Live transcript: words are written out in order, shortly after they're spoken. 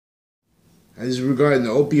This is regarding the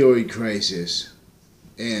opioid crisis.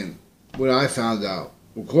 And what I found out,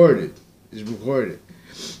 recorded.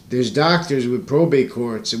 There's doctors with probate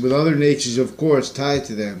courts and with other natures of courts tied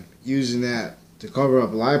to them, using that to cover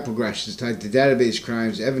up lie progressions tied to database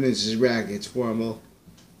crimes, evidences, rackets, formal,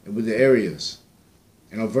 and with the areas,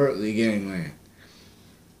 and overtly gangland.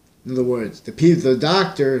 In other words, the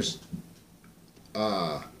doctors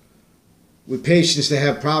with patients that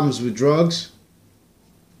have problems with drugs,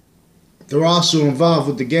 they're also involved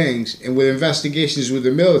with the gangs and with investigations with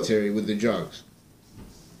the military with the drugs.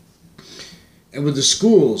 And with the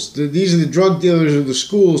schools, these are the drug dealers of the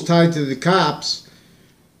schools tied to the cops,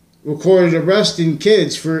 recorded arresting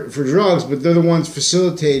kids for drugs, but they're the ones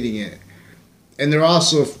facilitating it. And they're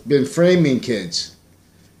also been framing kids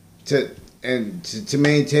to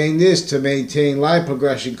maintain this, to maintain lie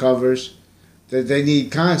progression covers that they need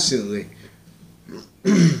constantly.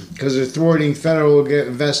 Because they're thwarting federal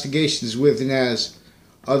investigations with and as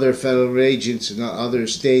other federal agents and other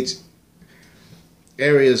states'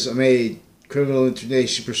 areas are made criminal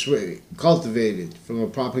intonation cultivated from a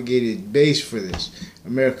propagated base for this.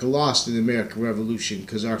 America lost in the American Revolution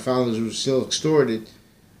because our founders were still extorted.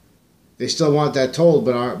 They still want that told,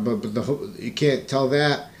 but you can't tell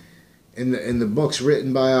that in the books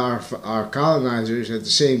written by our colonizers at the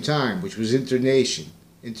same time, which was internation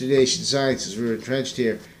sciences were entrenched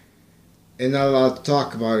here and not allowed to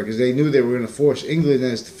talk about it because they knew they were going to force England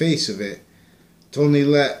as the face of it to only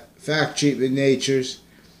let fact treatment natures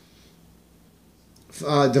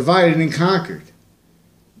divided and conquered.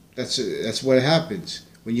 That's what happens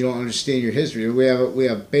when you don't understand your history. We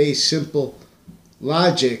have base, simple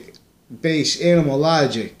logic, base animal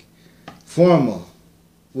logic, formal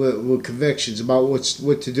with convictions about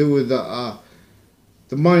what to do with the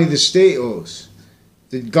money the state owes.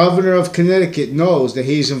 The governor of Connecticut knows that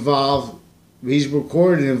he's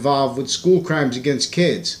recorded involved with school crimes against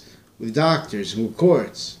kids, with doctors and with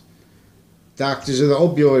courts. Doctors are the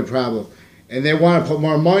opioid problem. And they want to put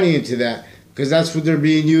more money into that because that's what they're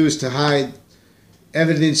being used to hide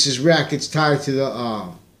evidences, rackets tied to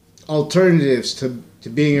the alternatives to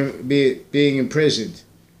being imprisoned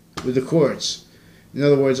with the courts. In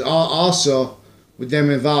other words, also with them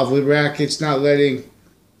involved with rackets, not letting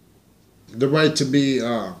the right to be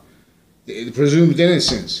the presumed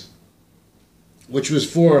innocence, which was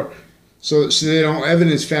for so they don't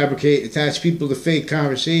evidence fabricate, attach people to fake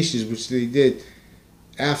conversations, which they did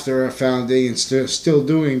after our founding and still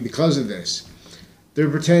doing because of this. They're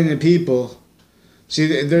pretending people,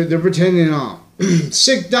 they're pretending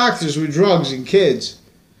sick doctors with drugs and kids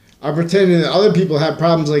are pretending that other people have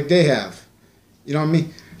problems like they have. You know what I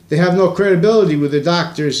mean? They have no credibility with the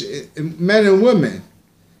doctors, men and women.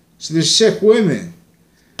 So there's sick women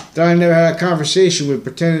that I never had a conversation with,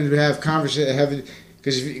 pretending to have conversation,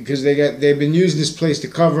 because they've been using this place to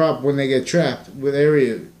cover up when they get trapped with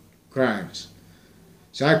area crimes.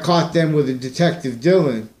 So I caught them with a detective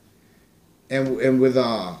Dylan, and with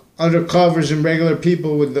undercovers and regular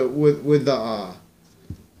people with the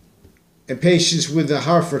and patients with the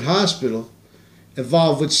Hartford Hospital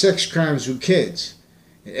involved with sex crimes with kids,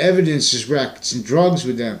 and evidences rackets and drugs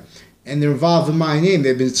with them, and they're involved in my name.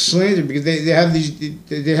 They've been slandered because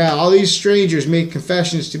they have all these strangers make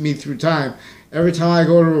confessions to me through time. Every time I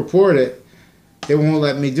go to report it, they won't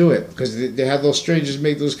let me do it because they have those strangers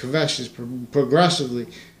make those confessions progressively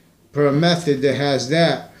per a method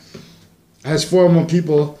that has formal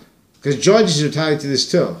people, because judges are tied to this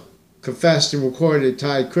too, confessed and recorded,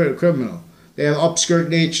 tied criminal. They have upskirt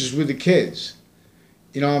natures with the kids.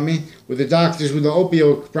 You know what I mean? With the doctors, with the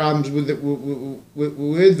opioid problems, with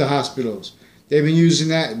the hospitals. They've been using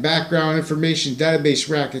that background information, database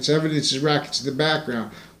rackets, evidences rackets in the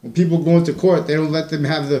background. When people go into court, they don't let them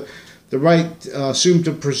have the right assumed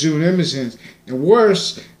to presume innocence. And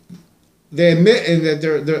worse, they admit that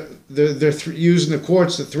they're using the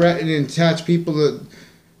courts to threaten and attach people to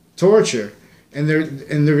torture, and they're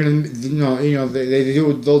gonna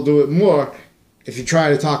they'll do it more if you try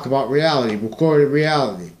to talk about reality, recorded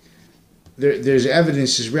reality. There's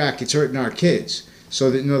evidences rackets hurting our kids. So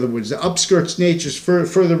that, in other words, the upskirts natures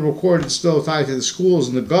further recorded still tied to the schools,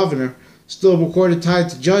 and the governor still recorded tied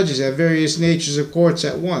to judges at various natures of courts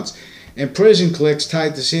at once, and prison cliques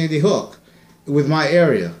tied to Sandy Hook with my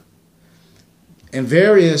area, and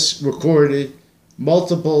various recorded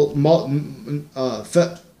multiple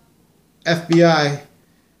FBI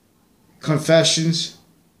confessions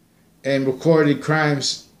and recorded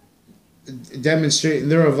crimes demonstrating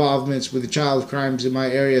their involvements with the child crimes in my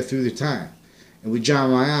area through the time, and with John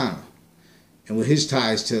Mayano, and with his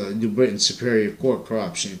ties to New Britain's Superior Court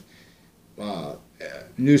corruption,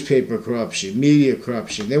 newspaper corruption, media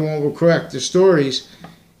corruption. They won't correct the stories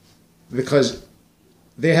because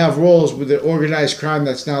they have roles with the organized crime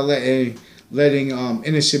that's now letting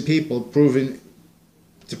innocent people prove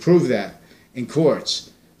that in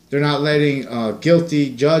courts. They're not letting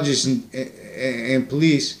guilty judges and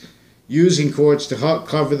police using courts to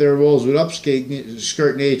cover their roles with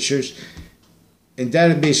upskirt natures and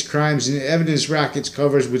database crimes and evidence rackets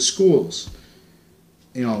covers with schools.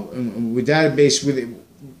 With database with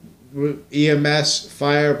EMS,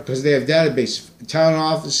 fire, because they have database. Town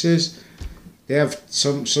offices, they have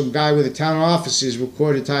some guy with the town offices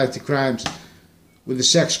recorded tied to crimes with the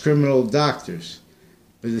sex criminal doctors.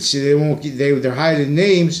 But see, they're hiding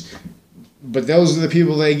names, but those are the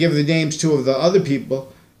people they give the names to of the other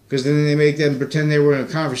people, because then they make them pretend they were in a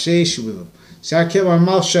conversation with them. See, I kept my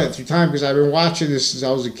mouth shut through time because I've been watching this since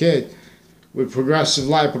I was a kid with progressive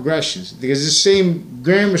live progressions. Because the same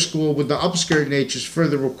grammar school with the upskirt natures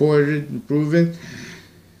further recorded and proven.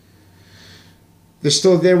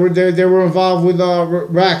 They were involved with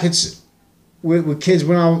rackets with kids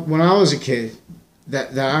when I was a kid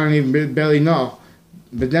that I don't even barely know.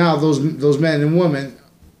 But now those men and women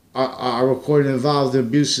are recorded involved in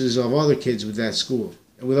abuses of other kids with that school.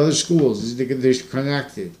 And with other schools, they're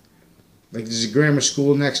connected. Like there's a grammar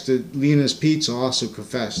school next to Lena's Pizza also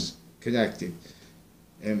connected.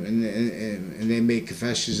 And they make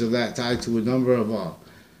confessions of that tied to a number of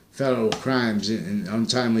federal crimes and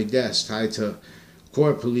untimely deaths tied to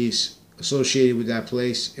court police associated with that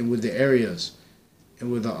place and with the areas.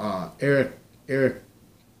 And with Eric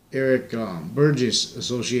Burgess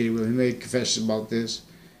associated with him, made confessions about this.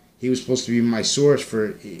 He was supposed to be my source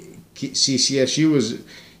for CCSU, was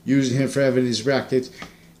using him for evidence rackets.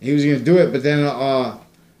 He was going to do it, but then a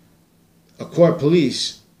court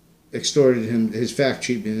police extorted him, his fact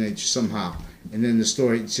treatment somehow. And then the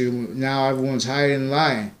story, so now everyone's hiding and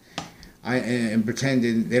lying and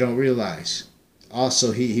pretending they don't realize.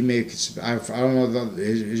 Also, he made, I don't know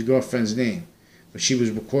his girlfriend's name, but she was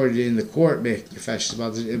recorded in the court making confessions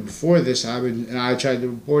about this. And before this, I tried to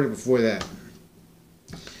report it before that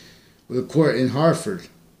with a court in Hartford.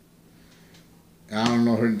 I don't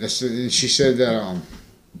know her. And she said that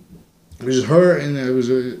it was her and there was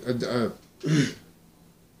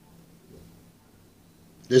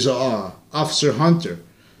there's a Officer Hunter,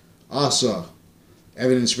 also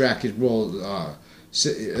evidence racket role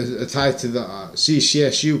tied to the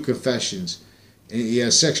CCSU confessions. And he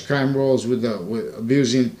has sex crime roles with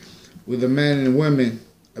abusing with the men and women,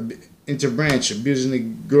 interbranch, abusing the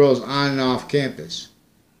girls on and off campus.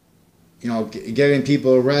 Getting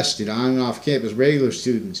people arrested on and off campus, regular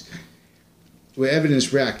students, with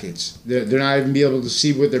evidence rackets. They're not even be able to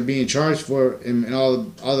see what they're being charged for, and all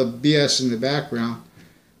the BS in the background.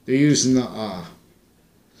 They're using all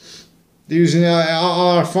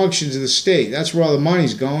our functions of the state. That's where all the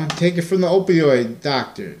money's going. Take it from the opioid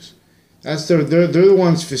doctors. They're the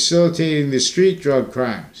ones facilitating the street drug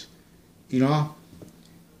crimes. That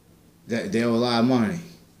they owe a lot of money.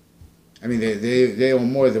 I mean, they owe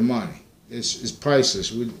more than money. It's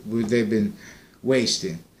priceless what they've been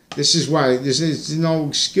wasting. This is why there's no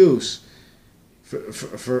excuse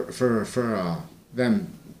for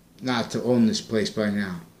them not to own this place by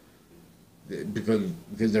now. Because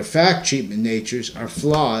their fact treatment natures are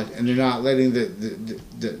flawed, and they're not letting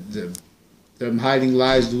them hiding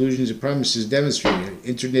lies, delusions, and premises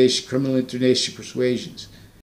demonstrated. Criminal internation persuasions.